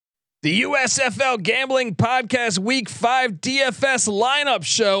The USFL Gambling Podcast Week 5 DFS lineup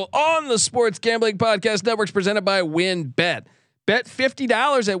show on the Sports Gambling Podcast Networks presented by WynnBET. Bet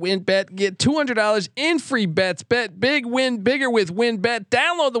 $50 at WynnBET. Get $200 in free bets. Bet big, win bigger with WynnBET.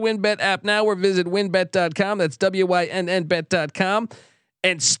 Download the WynnBET app now or visit wynnbet.com. That's WYNNBet.com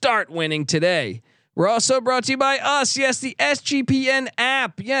and start winning today. We're also brought to you by us. Yes, the SGPN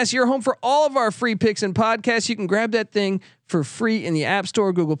app. Yes, you're home for all of our free picks and podcasts. You can grab that thing for free in the App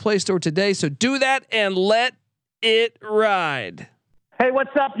Store, Google Play Store today. So do that and let it ride. Hey,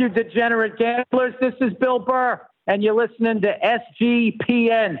 what's up, you degenerate gamblers? This is Bill Burr, and you're listening to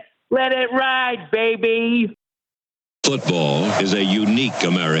SGPN. Let it ride, baby. Football is a unique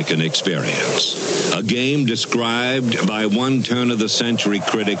American experience. A game described by one turn-of-the-century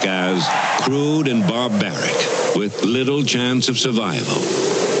critic as crude and barbaric, with little chance of survival.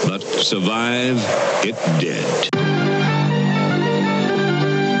 But survive it did.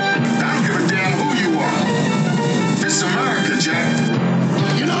 I don't give a damn who you are. This is America, Jack.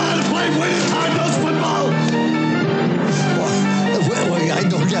 You know how to play winning high-dose football? Well, I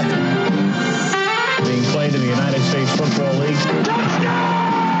don't get it. Being played in the United States Football League. Touchdown!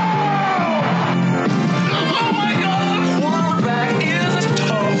 Oh my God! The quarterback is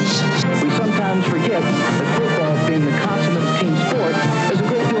toast. We sometimes forget that football, being the consummate team sport, is a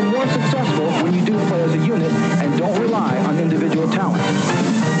great deal more successful when you do play as a unit and don't rely on individual talent.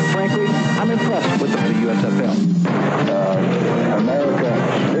 Frankly, I'm impressed with the USFL. America,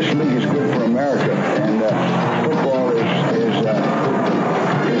 this league is good for America, and football is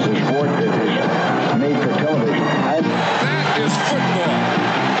a sport that is made for television. That is football.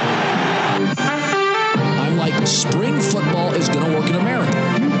 I'm like, spring football is going to work in America.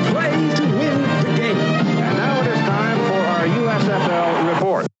 You play to win the game. And now it is time for our USFL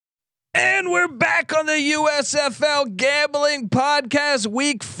report. And we're back on the USFL Gambling Podcast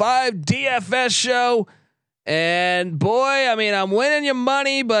Week 5 DFS show. And boy, I mean, I'm winning you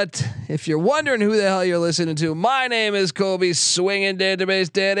money, but if you're wondering who the hell you're listening to, my name is Kobe Swinging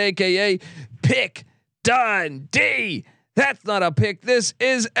Database Dad, aka Pick Dundee. That's not a pick. This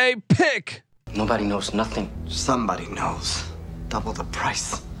is a pick. Nobody knows nothing. Somebody knows. Double the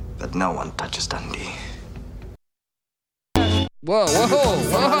price. But no one touches Dundee. Whoa,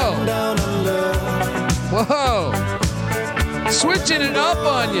 switching it up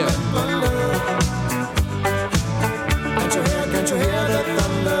on you.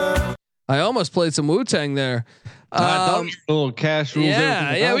 I almost played some Wu-Tang there. Little cash rules.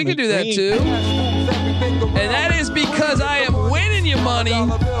 Yeah, we can do that too. And that is because I am winning you money.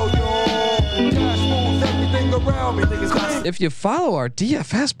 If you follow our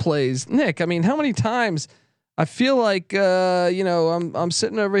DFS plays, Nick, I mean, how many times I feel like I'm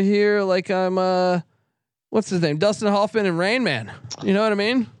sitting over here like I'm what's his name, Dustin Hoffman and Rain Man. You know what I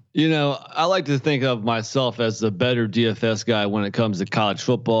mean? You know, I like to think of myself as the better DFS guy when it comes to college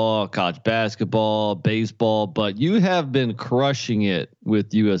football, college basketball, baseball, but you have been crushing it with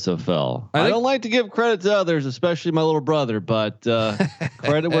USFL. I don't like to give credit to others, especially my little brother, but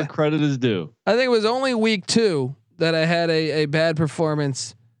credit where credit is due. I think it was only week 2 that I had a bad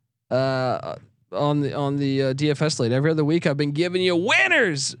performance on the DFS slate. Every other week I've been giving you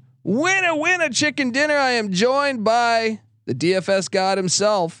winners. Winner chicken dinner. I am joined by the DFS god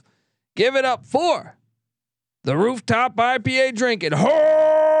himself. Give it up for the rooftop IPA drinking,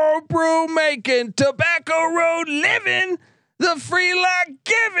 home brew making, tobacco road living, the free lot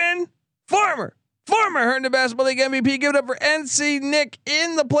giving, former Herndon Basketball League MVP. Give it up for NC Nick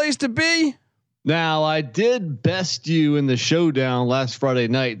in the place to be. Now, I did best you in the showdown last Friday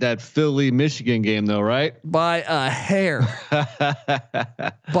night, that Philly Michigan game though, right? By a hair.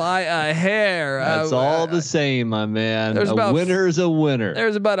 By a hair. That's all the same, my man. A winner is a winner.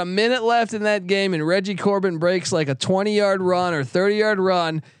 There's about a minute left in that game, and Reggie Corbin breaks like a 20-yard run or 30-yard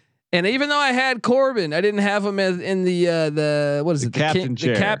run. And even though I had Corbin, I didn't have him in the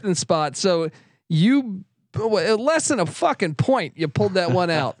captain spot. So you. Less than a fucking point. You pulled that one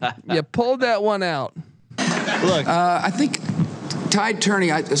out. Look, I think tide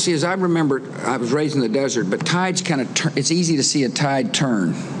turning. As I remember, I was raised in the desert, but tides kind of it's easy to see a tide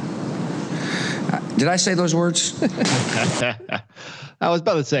turn. Did I say those words? I was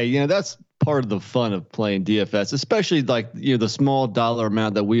about to say, that's part of the fun of playing DFS, especially like, the small dollar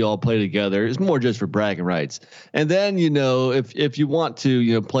amount that we all play together is more just for bragging rights. And then, if you want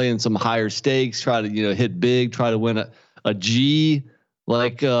to, play in some higher stakes, try to, hit big, try to win a G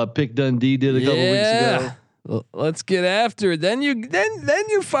like Pick Dundee did a couple weeks ago. Well, let's get after it. Then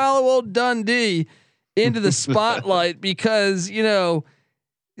you follow old Dundee into the spotlight because,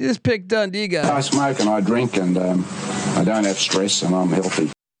 this Pick Dundee guy. I smoke and I drink and I don't have stress and I'm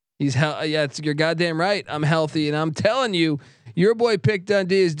healthy. Yeah, it's you're goddamn right. I'm healthy, and I'm telling you, your boy Pick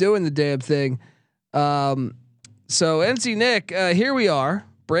Dundee is doing the damn thing. So NC Nick, here we are,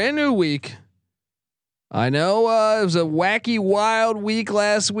 brand new week. I know it was a wacky, wild week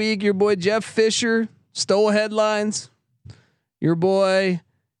last week. Your boy Jeff Fisher stole headlines. Your boy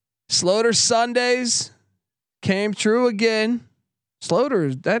Sloter Sundays came true again.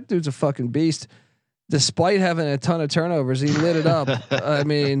 Sloter, that dude's a fucking beast. Despite having a ton of turnovers, he lit it up. I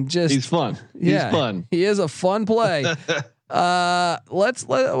mean, he's fun. Yeah, he's fun. He is a fun play. Any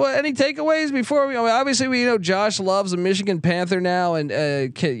takeaways before we? I mean, obviously, we know Josh loves a Michigan Panther now, and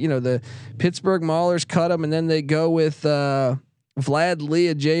the Pittsburgh Maulers cut him, and then they go with Vlad Lee,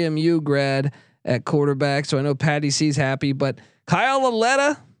 a JMU grad at quarterback. So I know Patty C's happy, but Kyle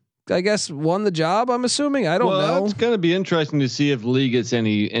Laletta, I guess, won the job. I'm assuming. I don't know. It's going to be interesting to see if Lee gets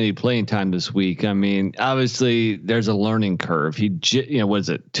any playing time this week. I mean, obviously there's a learning curve. Was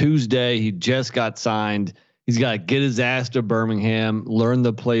it Tuesday? He just got signed. He's got to get his ass to Birmingham, learn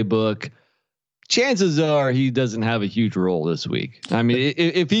the playbook. Chances are he doesn't have a huge role this week. I mean,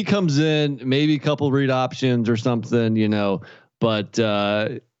 if he comes in, maybe a couple read options or something, but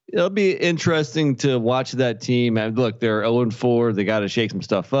it'll be interesting to watch that team. And look, they're 0-4. They got to shake some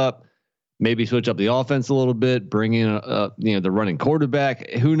stuff up. Maybe switch up the offense a little bit. Bring in the running quarterback.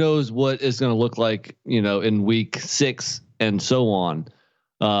 Who knows what it's going to look like, in week 6 and so on.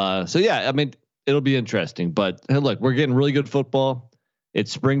 So yeah, I mean, it'll be interesting. But hey, look, we're getting really good football.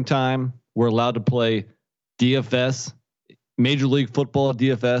 It's springtime. We're allowed to play DFS, Major League Football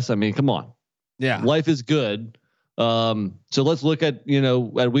DFS. I mean, come on. Yeah, life is good. So let's look at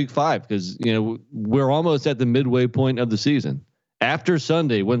week 5, because we're almost at the midway point of the season. After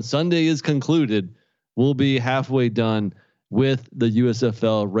Sunday, when Sunday is concluded, we'll be halfway done with the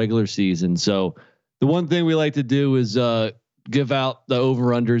USFL regular season. So the one thing we like to do is give out the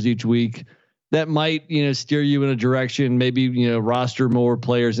over-unders each week. That might steer you in a direction. Maybe roster more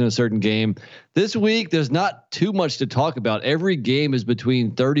players in a certain game. This week, there's not too much to talk about. Every game is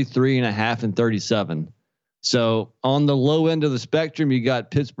between 33.5 and 37. So on the low end of the spectrum, you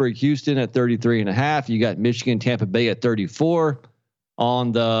got Pittsburgh, Houston at 33.5. You got Michigan, Tampa Bay at 34.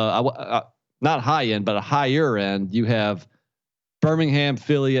 On the not high end, but a higher end, you have Birmingham,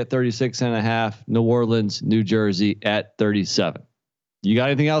 Philly at 36.5. New Orleans, New Jersey at 37. You got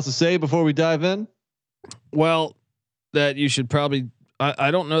anything else to say before we dive in? Well, that you should probably.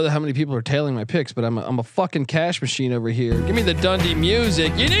 I don't know how many people are tailing my picks, but I'm a fucking cash machine over here. Give me the Dundee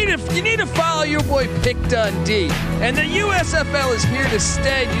music. You need to follow your boy Pick Dundee, and the USFL is here to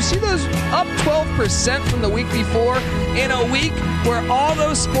stay. You see those up 12% from the week before in a week where all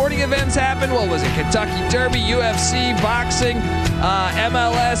those sporting events happened. What was it? Kentucky Derby, UFC, boxing,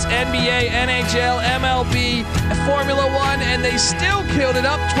 MLS, NBA, NHL, MLB, Formula One, and they still killed it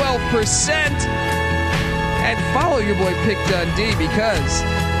up 12%. And follow your boy Pick Dundee, because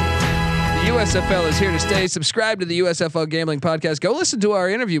the USFL is here to stay. Subscribe to the USFL Gambling Podcast. Go listen to our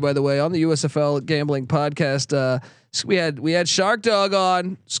interview, by the way, on the USFL Gambling Podcast. We had Shark Dog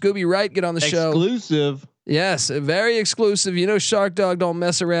on. Scooby Wright get on the show. Exclusive. Yes, very exclusive. Shark Dog don't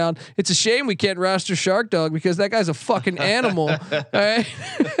mess around. It's a shame we can't roster Shark Dog, because that guy's a fucking animal. All right.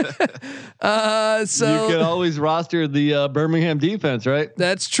 So you can always roster the Birmingham defense, right?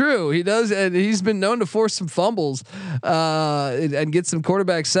 That's true. He does, and he's been known to force some fumbles and get some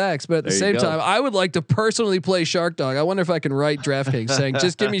quarterback sacks. But at the same time, I would like to personally play Shark Dog. I wonder if I can write DraftKings saying,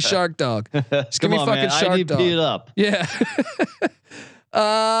 "Just give me Shark Dog. Just give me fucking Shark Dog." IDP it up. Yeah.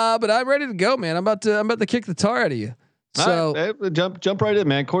 But I'm ready to go, man. I'm about to kick the tar out of you. So right, jump right in,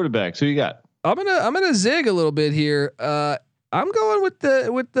 man. Quarterbacks. Who you got? I'm gonna zig a little bit here. I'm going with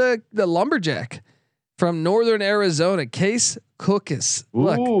the lumberjack from Northern Arizona, Case Cookus.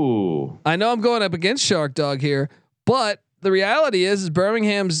 Look, I know I'm going up against Shark Dog here, but the reality is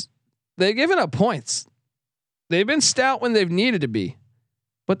they've given up points. They've been stout when they've needed to be,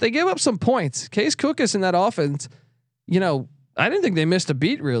 but they give up some points. Case Cookus in that offense, I didn't think they missed a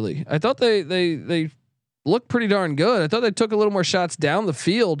beat really. I thought they looked pretty darn good. I thought they took a little more shots down the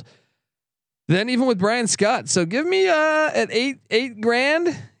field than even with Brian Scott. So give me at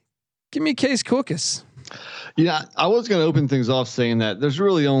 $8,000. Give me Case Cookus. Yeah, I was going to open things off saying that there's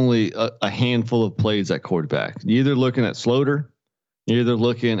really only a handful of plays at quarterback. You're either looking at Sloter, you're either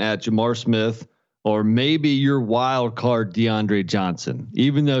looking at Jamar Smith, or maybe your wild card DeAndre Johnson,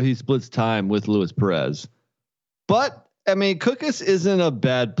 even though he splits time with Luis Perez. But I mean, Cookus isn't a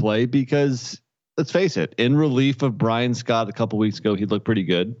bad play, because let's face it, in relief of Brian Scott a couple weeks ago, he looked pretty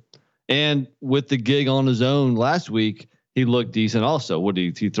good. And with the gig on his own last week, he looked decent also. What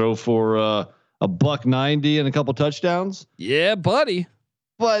did he throw for $190 and a couple touchdowns? Yeah, buddy.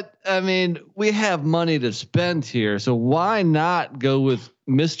 But I mean, we have money to spend here, so why not go with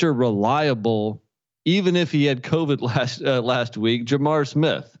Mr. Reliable, even if he had COVID last week, Jamar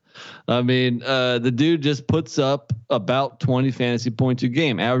Smith? I mean, the dude just puts up about 20 fantasy points a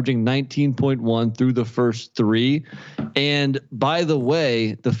game, averaging 19.1 through the first 3. And by the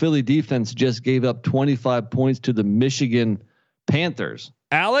way, the Philly defense just gave up 25 points to the Michigan Panthers.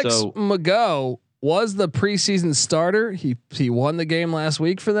 Alex Mago was the preseason starter. He won the game last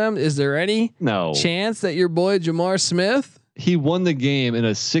week for them. Is there any chance that your boy Jamar Smith? He won the game in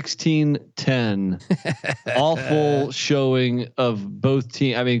a 16-10 awful showing of both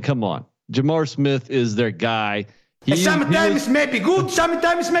teams. I mean, come on. Jamar Smith is their guy. Sometimes may be good,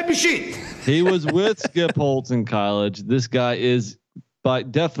 sometimes may be shit. He was with Skip Holtz in college. This guy is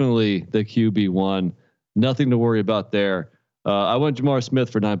definitely the QB1. Nothing to worry about there. I went Jamar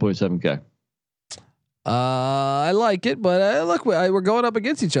Smith for 9.7K. I like it, but look, we're going up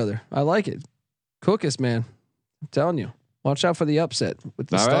against each other. I like it. Cook us, man. I'm telling you. Watch out for the upset with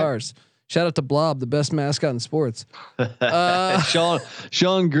the Stars. Right. Shout out to Blob, the best mascot in sports.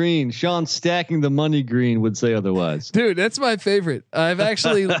 Sean Green, Sean stacking the money green would say otherwise. Dude, that's my favorite. I've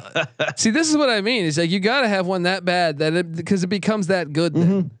actually see. This is what I mean. It's like you got to have one that bad because it becomes that good.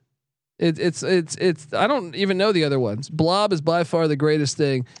 Then. It's. I don't even know the other ones. Blob is by far the greatest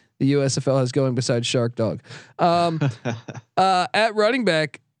thing the USFL has going besides Shark Dog. At running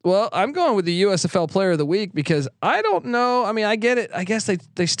back. Well, I'm going with the USFL Player of the Week because I don't know. I mean, I get it. I guess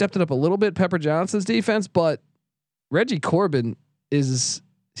they stepped it up a little bit. Pepper Johnson's defense, but Reggie Corbin he's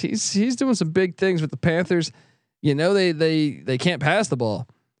doing some big things with the Panthers. You know they can't pass the ball,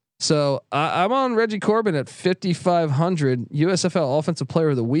 so I'm on Reggie Corbin at 5,500 USFL Offensive Player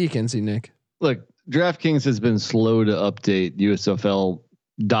of the Week. NC Nick. Look, DraftKings has been slow to update USFL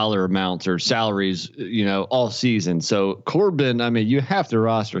dollar amounts or salaries, all season. So Corbin, I mean, you have to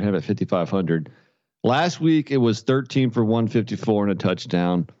roster him at 5,500. Last week it was 13 for 154 and a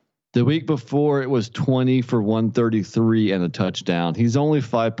touchdown. The week before it was 20 for 133 and a touchdown. He's only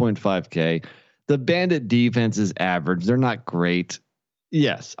 5.5K. The Bandit defense is average. They're not great.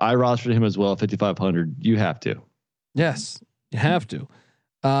 Yes, I rostered him as well. 5,500. You have to. Yes, you have to.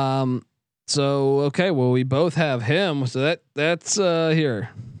 So okay, well we both have him. So that's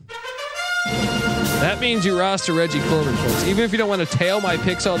here. That means you roster Reggie Corbin, folks. Even if you don't want to tail my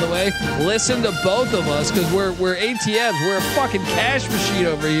picks all the way, listen to both of us because we're ATMs. We're a fucking cash machine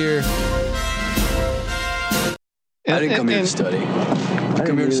over here. I didn't come here to study. I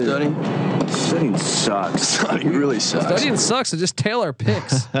come here to study. Studying sucks. Studying really sucks. Studying sucks. So just tail our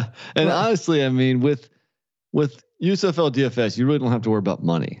picks. And honestly, I mean, with USFL DFS, you really don't have to worry about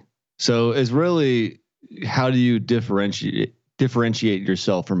money. So it's really how do you differentiate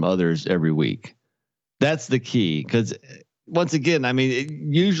yourself from others every week? That's the key. Because once again, I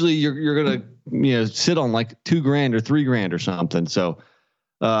mean, usually you're gonna sit on like $2,000 or $3,000 or something. So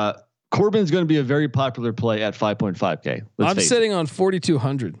Corbin's going to be a very popular play at 5.5K. I'm sitting on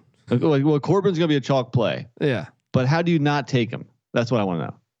 4,200. Well, Corbin's going to be a chalk play. Yeah, but how do you not take him? That's what I want to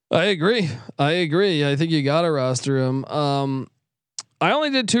know. I agree. I think you got to roster him. I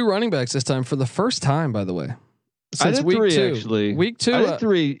only did 2 running backs this time for the first time, by the way. Since I did week 3 2. Actually. Week 2. I did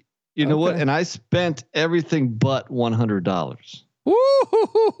 3. You know what? And I spent everything but $100.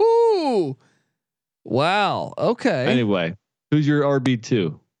 Woo! Wow. Okay. Anyway, who's your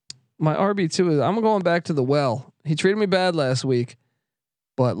RB2? My RB2 is I'm going back to the well. He treated me bad last week,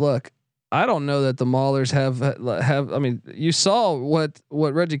 but look, I don't know that the Maulers have. I mean, you saw what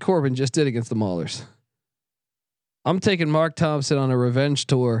Reggie Corbin just did against the Maulers. I'm taking Mark Thompson on a revenge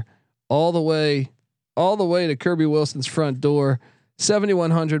tour all the way to Kirby Wilson's front door.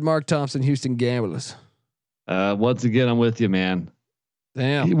 7,100 Mark Thompson, Houston Gamblers. Once again, I'm with you, man.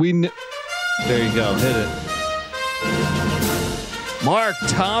 Damn. There you go. Hit it. Mark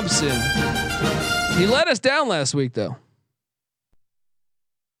Thompson. He let us down last week though.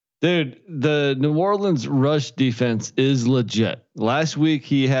 Dude, the New Orleans rush defense is legit. Last week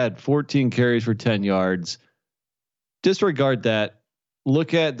he had 14 carries for 10 yards. Disregard that.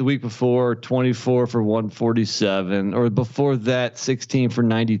 Look at the week before, 24 for 147, or before that, 16 for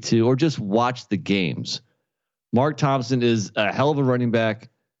 92, or just watch the games. Mark Thompson is a hell of a running back.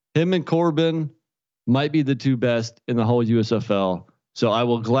 Him and Corbin might be the 2 best in the whole USFL. So I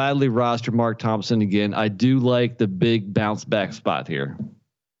will gladly roster Mark Thompson again. I do like the big bounce back spot here.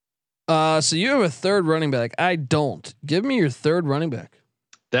 So you have a 3rd running back. I don't. Give me your 3rd running back.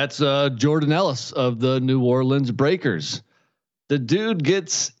 That's Jordan Ellis of the New Orleans Breakers. The dude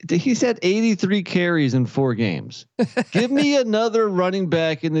he's had 83 carries in 4 games. Give me another running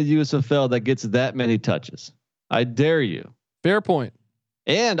back in the USFL that gets that many touches. I dare you. Fair point.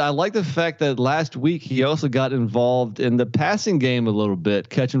 And I like the fact that last week he also got involved in the passing game a little bit,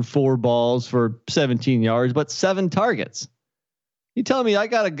 catching 4 balls for 17 yards, but 7 targets. You telling me I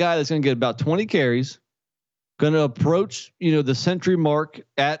got a guy that's going to get about 20 carries, going to approach, the century mark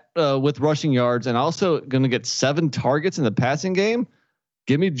at with rushing yards, and also going to get 7 targets in the passing game?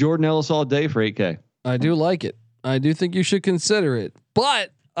 Give me Jordan Ellis all day for 8K. I do like it. I do think you should consider it,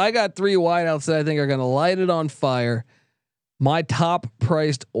 but I got 3 wideouts that I think are going to light it on fire. My top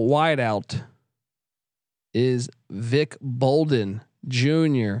priced wideout is Vic Bolden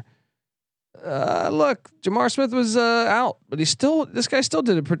Jr. Look, Jamar Smith was out, but this guy still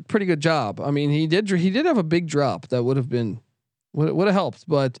did a pretty good job. I mean, he did have a big drop that would have helped,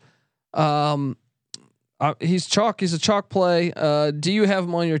 but he's chalk. He's a chalk play. Do you have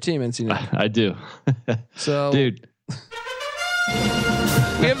him on your team, NC? I do. So, dude,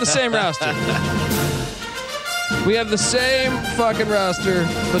 we have the same roster. We have the same fucking roster,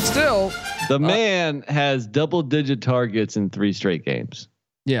 but still, the man has double-digit targets in 3 straight games.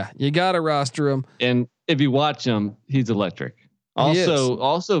 Yeah, you got to roster him, and if you watch him, he's electric.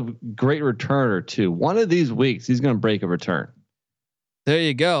 Also great returner too. One of these weeks, he's going to break a return. There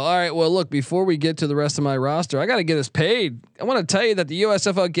you go. All right. Well, look, before we get to the rest of my roster, I got to get us paid. I want to tell you that the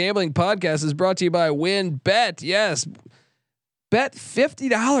USFL Gambling Podcast is brought to you by WinBet. Yes. Bet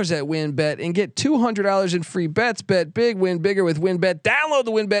 $50 at WinBet and get $200 in free bets. Bet big, win bigger with WinBet. Download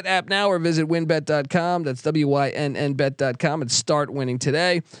the WinBet app now or visit winbet.com. That's WYNNBet.com and start winning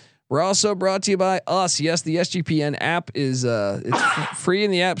today. We're also brought to you by us. Yes, the SGPN app is it's free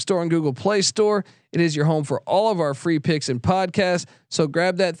in the App Store and Google Play Store. It is your home for all of our free picks and podcasts. So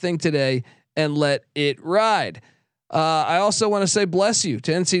grab that thing today and let it ride. I also want to say bless you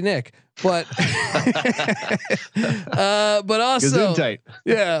to NC Nick, but also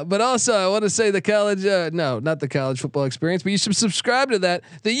but also I want to say the college no, not the college football experience, but you should subscribe to that.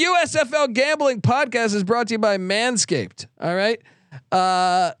 The USFL Gambling Podcast is brought to you by Manscaped. All right.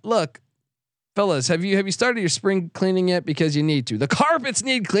 Look, fellas, have you started your spring cleaning yet? Because you need to. The carpets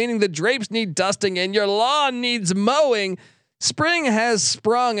need cleaning, the drapes need dusting, and your lawn needs mowing. Spring has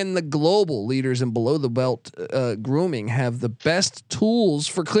sprung, and the global leaders in below the belt grooming have the best tools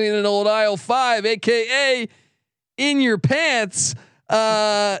for cleaning old aisle 5, aka in your pants.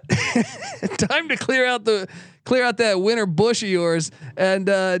 Time to clear out that winter bush of yours and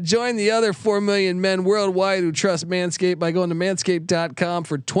join the other 4 million men worldwide who trust Manscaped by going to manscaped.com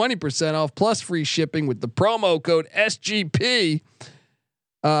for 20% off plus free shipping with the promo code SGP.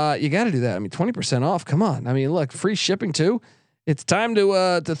 You got to do that. I mean, 20% off. Come on. I mean, look, free shipping too. It's time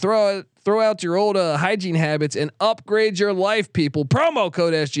to throw out your old hygiene habits and upgrade your life, people. Promo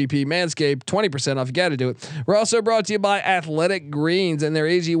code SGP Manscaped, 20% off. You got to do it. We're also brought to you by Athletic Greens and their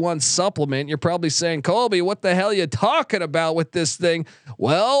AG1 supplement. You're probably saying, Colby, what the hell are you talking about with this thing?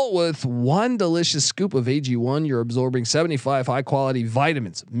 Well, with one delicious scoop of AG1, you're absorbing 75 high quality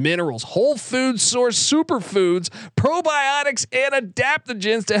vitamins, minerals, whole food source superfoods, probiotics, and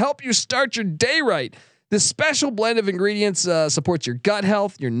adaptogens to help you start your day right. This special blend of ingredients supports your gut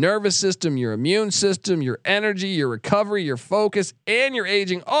health, your nervous system, your immune system, your energy, your recovery, your focus, and your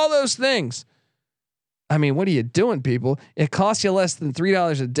aging. All those things. I mean, what are you doing, people? It costs you less than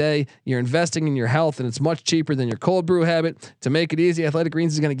 $3 a day. You're investing in your health, and it's much cheaper than your cold brew habit. To make it easy, Athletic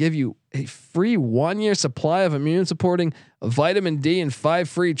Greens is going to give you a free 1-year supply of immune supporting vitamin D and 5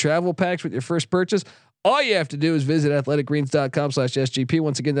 free travel packs with your first purchase. All you have to do is visit athleticgreens.com/SGP.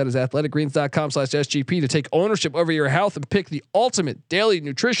 Once again, that is athleticgreens.com/SGP to take ownership over your health and pick the ultimate daily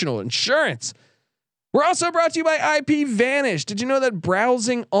nutritional insurance. We're also brought to you by IP Vanish. Did you know that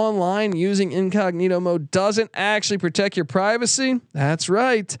browsing online using incognito mode doesn't actually protect your privacy? That's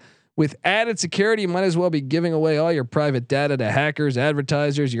right. With added security, you might as well be giving away all your private data to hackers,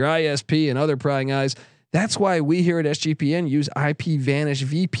 advertisers, your ISP, and other prying eyes. That's why we here at SGPN use IP Vanish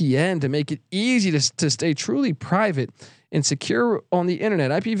VPN to make it easy to stay truly private and secure on the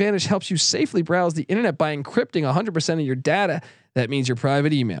internet. IP Vanish helps you safely browse the internet by encrypting 100% of your data. That means your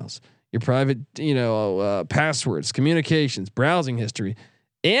private emails, your private, passwords, communications, browsing history,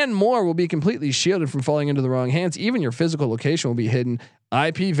 and more will be completely shielded from falling into the wrong hands. Even your physical location will be hidden.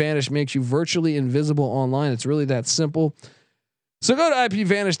 IP Vanish makes you virtually invisible online. It's really that simple. So go to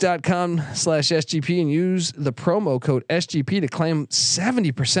ipvanish.com/SGP and use the promo code SGP to claim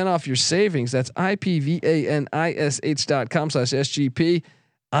 70% off your savings. That's ipvanish.com/SGP.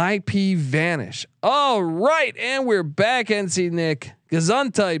 IP Vanish. All right, and we're back. NC Nick,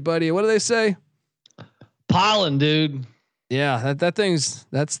 Gesundheit, buddy. What do they say? Pollen, dude. Yeah,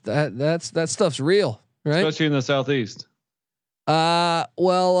 that stuff's real, right? Especially in the Southeast.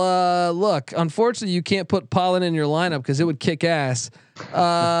 Look, unfortunately you can't put pollen in your lineup because it would kick ass.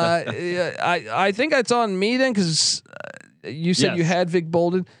 I think that's on me then because you said you had Vic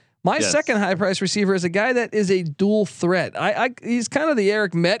Bolden. My second high price receiver is a guy that is a dual threat. He's kind of the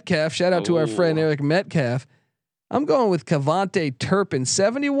Eric Metcalf. Shout out to our friend Eric Metcalf. I'm going with Cavante Turpin,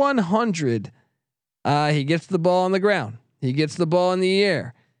 7,100. He gets the ball on the ground. He gets the ball in the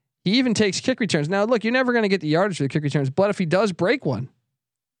air. He even takes kick returns. Now, look, you're never going to get the yardage for the kick returns, but if he does break one,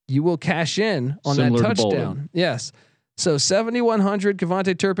 you will cash in on Similar that touchdown. Yes. So 7,100,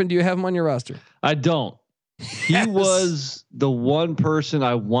 Cavante Turpin. Do you have him on your roster? I don't. He was the one person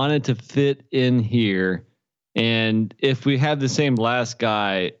I wanted to fit in here. And if we have the same last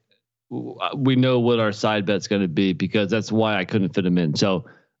guy, we know what our side bet's going to be because that's why I couldn't fit him in. So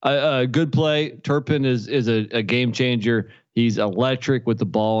a good play. Turpin is a game changer. He's electric with the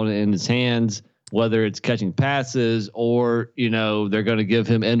ball in his hands, whether it's catching passes or, they're going to give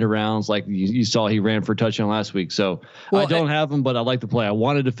him end arounds. Like you saw, he ran for a touchdown last week. So I don't have him, but I like the play. I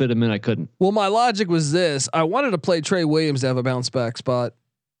wanted to fit him in. I couldn't. Well, my logic was this. I wanted to play Trey Williams to have a bounce back spot,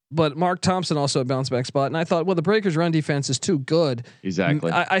 but Mark Thompson also a bounce back spot. And I thought, well, the Breakers run defense is too good.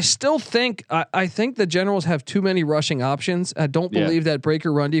 Exactly. I still think, I think the Generals have too many rushing options. I don't believe that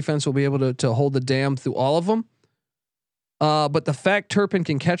Breaker run defense will be able to hold the dam through all of them. But the fact Turpin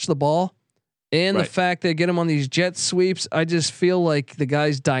can catch the ball and the fact they get him on these jet sweeps, I just feel like the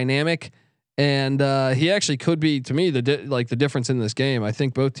guy's dynamic and he actually could be, to me, the difference in this game. I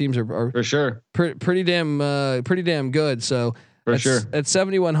think both teams are for sure pretty damn good. So for sure at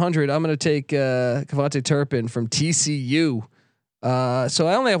 7,100, I'm going to take Cavante Turpin from TCU. So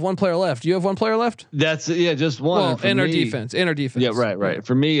I only have one player left. You have one player left? That's just one. Well, in our defense. Yeah, right.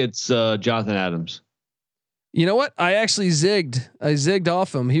 For me, it's Jonathan Adams. You know what? I actually zigged. I zigged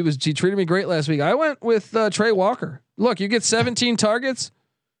off him. He treated me great last week. I went with Trey Walker. Look, you get 17 targets.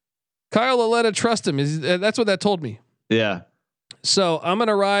 Kyle Lauletta, trust him. That's what that told me. Yeah. So I'm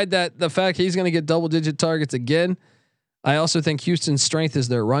gonna ride that. The fact he's gonna get double digit targets again. I also think Houston's strength is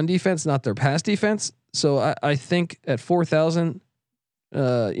their run defense, not their pass defense. So I think at 4,000,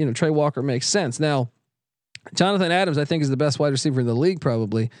 Trey Walker makes sense. Now, Jonathan Adams, I think, is the best wide receiver in the league,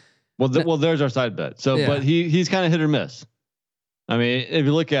 probably. Well, there's our side bet. So, but he's kind of hit or miss. I mean, if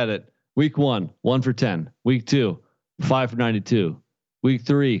you look at it, week 1, 1 for 10. Week 2, 5 for 92. Week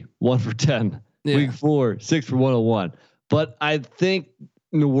 3, 1 for 10. Yeah. Week 4, 6 for 101. But I think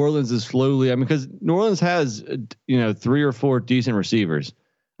New Orleans is slowly. I mean, because New Orleans has 3 or 4 decent receivers.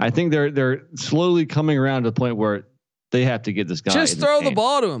 I think they're slowly coming around to the point where they have to get this guy. Just throw the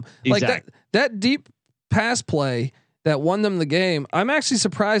ball to him. Exactly. Like that deep pass play that won them the game. I'm actually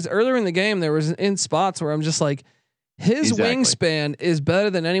surprised earlier in the game, there was in spots where I'm just like, his wingspan is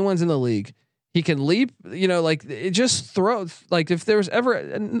better than anyone's in the league. He can leap, it just throws. Like if there was ever,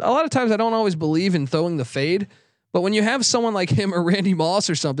 and a lot of times I don't always believe in throwing the fade, but when you have someone like him or Randy Moss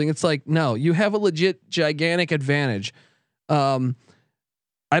or something, it's like, no, you have a legit gigantic advantage.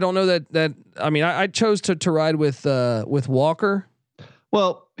 I don't know that, I mean, I chose to ride with Walker.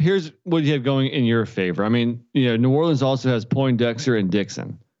 Well, here's what you have going in your favor. I mean, New Orleans also has Poindexter and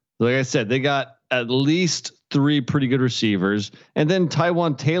Dixon. Like I said, they got at least 3 pretty good receivers, and then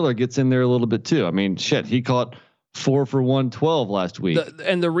Tywan Taylor gets in there a little bit too. I mean, shit, he caught 4 for 112 last week.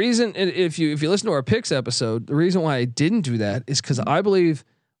 And the reason, if you listen to our picks episode, the reason why I didn't do that is because I believe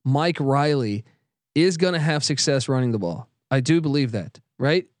Mike Riley is going to have success running the ball. I do believe that,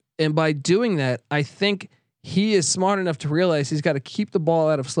 right? And by doing that, I think he is smart enough to realize he's got to keep the ball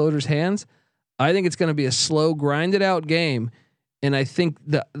out of Sloter's hands. I think it's going to be a slow, grinded out game. And I think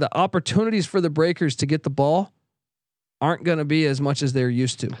the opportunities for the Breakers to get the ball aren't going to be as much as they're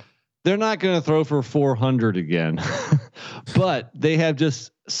used to. They're not going to throw for 400 again, but they have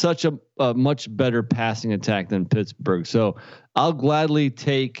just such a much better passing attack than Pittsburgh. So I'll gladly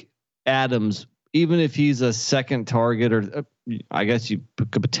take Adams, even if he's a second target, or I guess you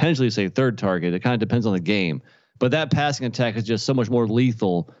could potentially say third target. It kind of depends on the game, but that passing attack is just so much more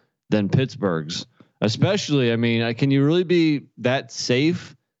lethal than Pittsburgh's. Especially, I mean, can you really be that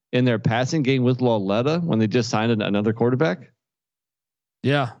safe in their passing game with Lauletta when they just signed another quarterback?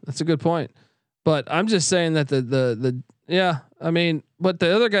 Yeah, that's a good point. But I'm just saying that but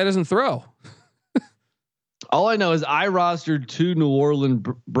the other guy doesn't throw. All I know is I rostered 2 New Orleans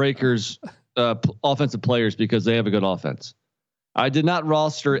Breakers offensive players because they have a good offense. I did not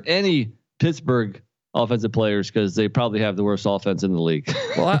roster any Pittsburgh offensive players because they probably have the worst offense in the league.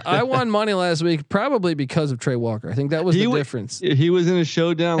 Well, I won money last week probably because of Trey Walker. I think that was the difference. He was in a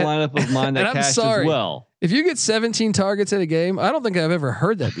showdown lineup of mine that cashed as well. If you get 17 targets in a game, I don't think I've ever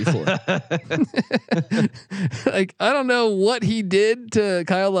heard that before. Like, I don't know what he did to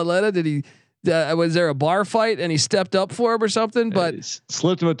Kyle Lauletta. Was there a bar fight and he stepped up for him or something? But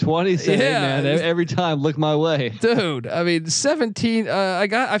slipped him a 20. Said, "Hey man, every time look my way, dude." I mean, 17.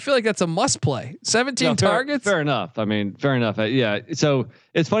 I feel like that's a must play. 17 targets. Fair enough. I mean, fair enough. Yeah. So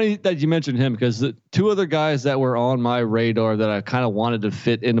it's funny that you mentioned him because the two other guys that were on my radar that I kind of wanted to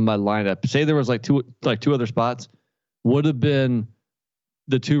fit into my lineup. Say there was like two other spots, would have been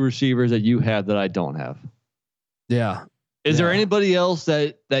the two receivers that you have that I don't have. Yeah. Is there anybody else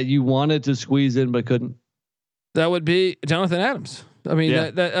that you wanted to squeeze in but couldn't? That would be Jonathan Adams. I mean,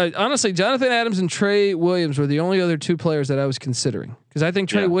 honestly, Jonathan Adams and Trey Williams were the only other two players that I was considering because I think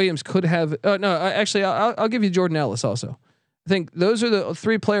Trey Williams could have. I'll give you Jordan Ellis also. I think those are the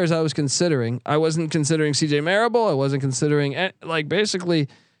three players I was considering. I wasn't considering CJ Marable. I wasn't considering basically.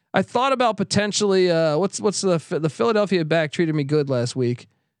 I thought about potentially what's the Philadelphia back treated me good last week.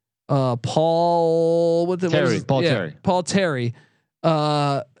 Paul Terry.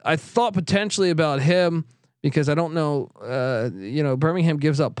 I thought potentially about him because I don't know, Birmingham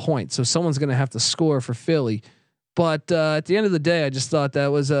gives up points, so someone's going to have to score for Philly. But at the end of the day, I just thought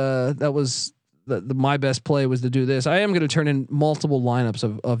that was my best play was to do this. I am going to turn in multiple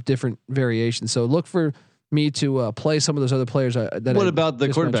lineups of different variations. So look for me to play some of those other players. What about the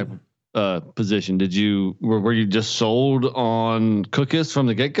quarterback position? Were you just sold on Cookus from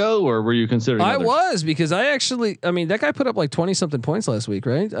the get go, or were you considering? I was because that guy put up like 20 something points last week,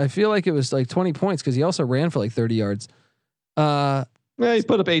 right? I feel like it was like 20 points because he also ran for like 30 yards. Yeah, he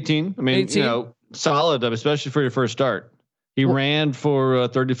put up 18. I mean, 18? Solid, especially for your first start. He ran for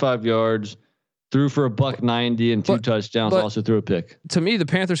 35 yards. Threw for $190 and two touchdowns. Also threw a pick. To me, the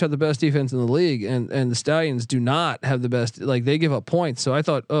Panthers have the best defense in the league, and the Stallions do not have the best. Like they give up points. So I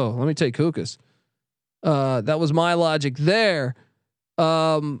thought, let me take Kukas. That was my logic there.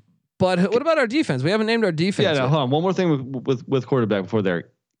 But what about our defense? We haven't named our defense. Yeah, hold on. One more thing with quarterback before there.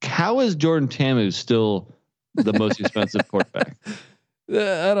 How is Jordan Tamu still the most expensive quarterback?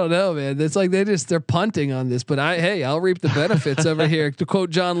 I don't know, man. It's like they're punting on this, but I'll reap the benefits over here. To quote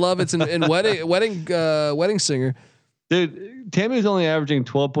John Lovitz in Wedding Singer, dude, Tammy's only averaging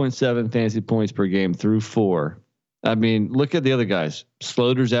 12.7 fantasy points per game through 4. I mean, look at the other guys.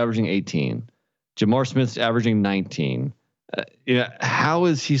 Sloter's averaging 18. Jamar Smith's averaging 19. How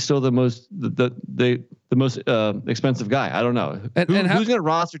is he still the most expensive guy? I don't know. Who's going to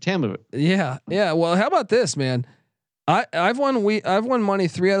roster Tamu? Yeah. Well, how about this, man? I've won money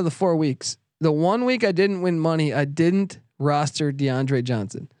 3 out of the 4 weeks. The 1 week I didn't win money, I didn't roster DeAndre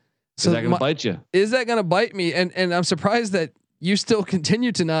Johnson. So is that going to bite you? Is that going to bite me? And I'm surprised that you still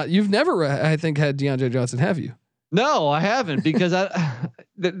continue to not. You've never, I think, had DeAndre Johnson, have you? No, I haven't because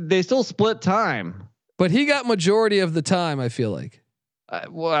they still split time. But he got majority of the time. I feel like.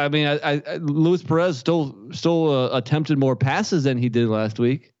 Well, I mean, Luis Perez still attempted more passes than he did last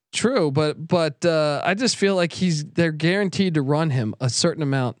week. True, but I just feel like they're guaranteed to run him a certain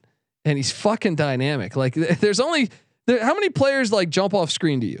amount, and he's fucking dynamic. Like there's how many players like jump off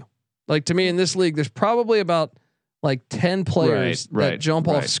screen to you? Like to me in this league, there's probably about like 10 players that jump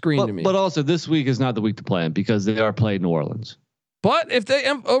off screen to me. But also this week is not the week to play him because they are playing New Orleans. But if they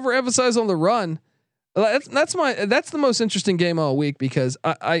overemphasize on the run, that's the most interesting game all week because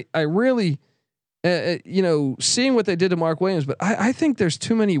I really. Seeing what they did to Mark Williams, but I think there's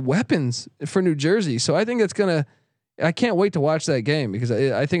too many weapons for New Jersey. So I think I can't wait to watch that game because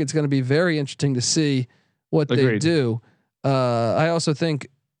I think it's going to be very interesting to see what they do. I also think,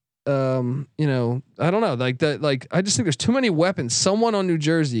 I don't know, like that. Like I just think there's too many weapons. Someone on New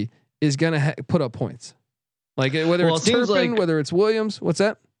Jersey is going to put up points. Like whether it's Turpin, whether it's Williams, what's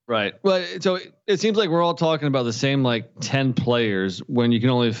that? Right. Well, so it seems like we're all talking about the same 10 players when you can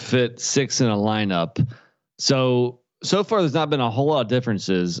only fit 6 in a lineup. So far there's not been a whole lot of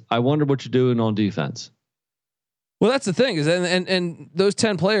differences. I wonder what you're doing on defense. Well, that's the thing is, and those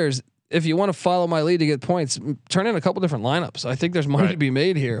 10 players, if you want to follow my lead to get points, turn in a couple different lineups. I think there's money to be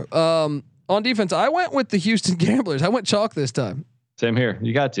made here. On defense, I went with the Houston Gamblers. I went chalk this time. Same here.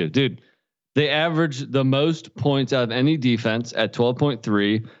 You got to, dude. They average the most points out of any defense at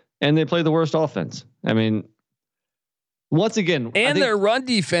 12.3. And they play the worst offense. I mean, once again, their run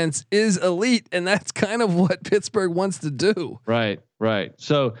defense is elite, and that's kind of what Pittsburgh wants to do. Right.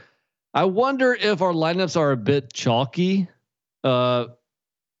 So, I wonder if our lineups are a bit chalky, or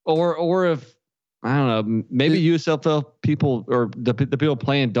if I don't know, maybe USFL people or the people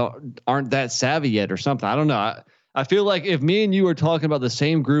playing aren't that savvy yet, or something. I don't know. I feel like if me and you are talking about the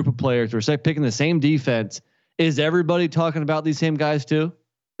same group of players, we're picking the same defense. Is everybody talking about these same guys too?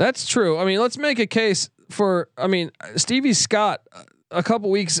 That's true. I mean, let's make a case for. I mean, Stevie Scott a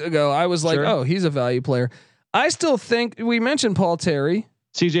couple weeks ago, I was like, oh, he's a value player. I still think we mentioned Paul Terry,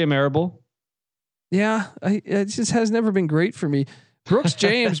 CJ Marable. Yeah, it just has never been great for me. Brooks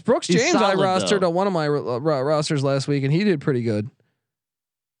James, solid, I rostered on one of my rosters last week, and he did pretty good.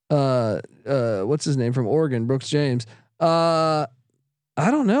 What's his name from Oregon? Brooks James. I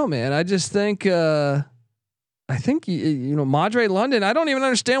don't know, man. I just think, I think Madre London. I don't even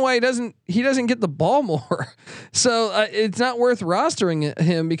understand why he doesn't get the ball more. So it's not worth rostering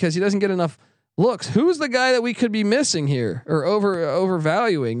him because he doesn't get enough looks. Who's the guy that we could be missing here or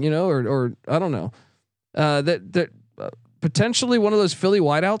overvaluing? Or I don't know. That potentially one of those Philly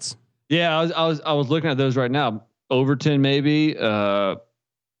wideouts. Yeah, I was looking at those right now. Overton maybe. They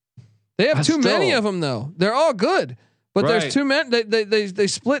have too many of them though. They're all good, but there's too many. They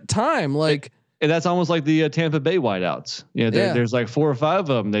split time like. And that's almost like the Tampa Bay wideouts. There's like 4 or 5 of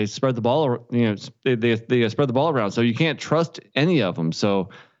them. They spread the ball. They spread the ball around, so you can't trust any of them. So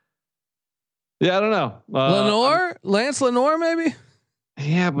yeah, I don't know. Lance Lenoir, maybe.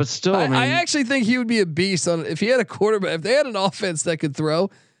 Yeah, but still, I actually think he would be a beast on if he had a quarterback. If they had an offense that could throw,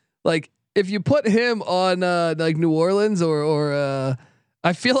 like if you put him on like New Orleans or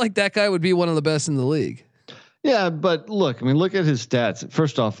I feel like that guy would be one of the best in the league. Yeah, but look at his stats.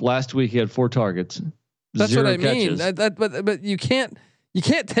 First off, last week he had 4 targets. That's what I catches. mean. But you can't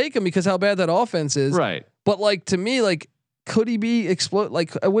take him because how bad that offense is. Right. But like to me, like could he be explode?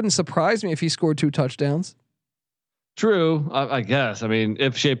 Like it wouldn't surprise me if he scored 2 touchdowns. True, I guess. I mean,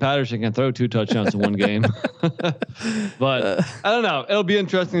 if Shea Patterson can throw 2 touchdowns in one game, but I don't know. It'll be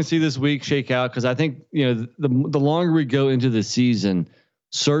interesting to see this week shake out because I think the longer we go into the season,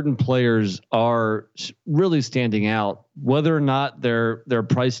 certain players are really standing out, whether or not their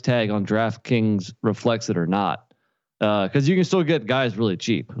price tag on DraftKings reflects it or not. Because you can still get guys really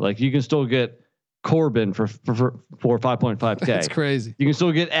cheap. Like you can still get Corbin for 5.5K. That's crazy. You can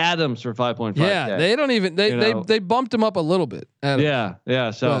still get Adams for 5.5K. Yeah, they don't even they bumped him up a little bit. Adams.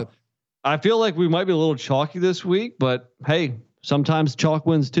 Yeah. So I feel like we might be a little chalky this week, but hey, sometimes chalk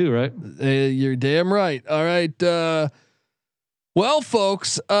wins too, right? You're damn right. All right. Well,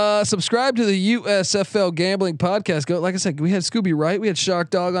 folks, subscribe to the USFL Gambling Podcast. Go, like I said, we had Scooby Wright, we had Shark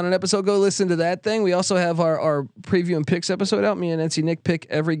Dog on an episode. Go listen to that thing. We also have our preview and picks episode out. Me and NC Nick pick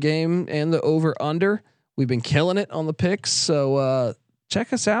every game and the over under. We've been killing it on the picks, so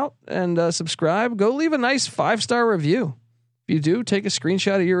check us out and subscribe. Go leave a nice 5-star review. If you do, take a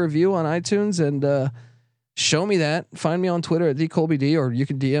screenshot of your review on iTunes and show me that. Find me on Twitter at DColbyD, or you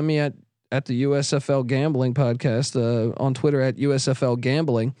can DM me at the USFL Gambling Podcast on Twitter at USFL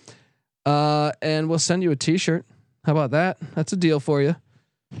Gambling, and we'll send you a T-shirt. How about that? That's a deal for you.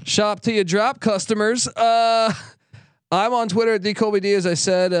 Shop till you drop, customers. I'm on Twitter at DColbyD, as I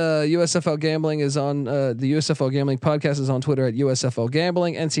said. USFL Gambling is on the USFL Gambling Podcast is on Twitter at USFL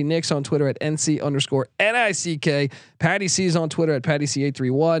Gambling. NC Nick's on Twitter at NC_NICK. Patty C is on Twitter at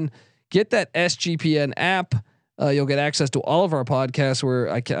PattyC831. Get that SGPN app. You'll get access to all of our podcasts where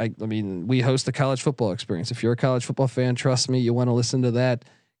I mean, we host the college football experience. If you're a college football fan, trust me, you want to listen to that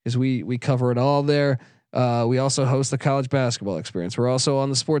because we cover it all there. We also host the college basketball experience. We're also on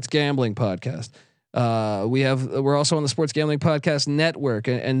the sports gambling podcast. We're also on the Sports Gambling Podcast Network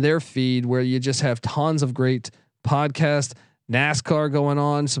and their feed where you just have tons of great podcasts. NASCAR going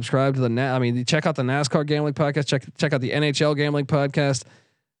on. Subscribe to check out the NASCAR Gambling Podcast. Check out the NHL Gambling Podcast.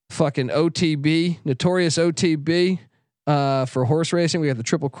 Fucking OTB, Notorious OTB, for horse racing. We got the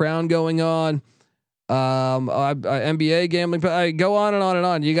Triple Crown going on. NBA gambling. I go on and on and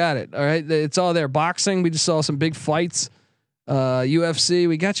on. You got it. All right, it's all there. Boxing. We just saw some big fights. UFC.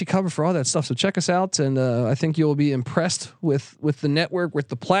 We got you covered for all that stuff. So check us out, and I think you'll be impressed with the network, with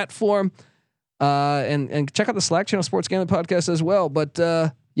the platform, and check out the Slack channel Sports Gambling Podcast as well. But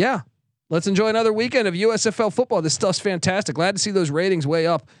yeah, let's enjoy another weekend of USFL football. This stuff's fantastic. Glad to see those ratings way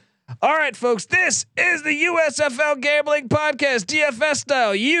up. All right, folks, this is the USFL Gambling Podcast, DFS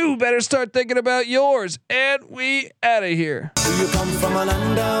style. You better start thinking about yours, and we out of here. Do you come from a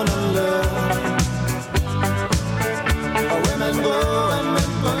land down under?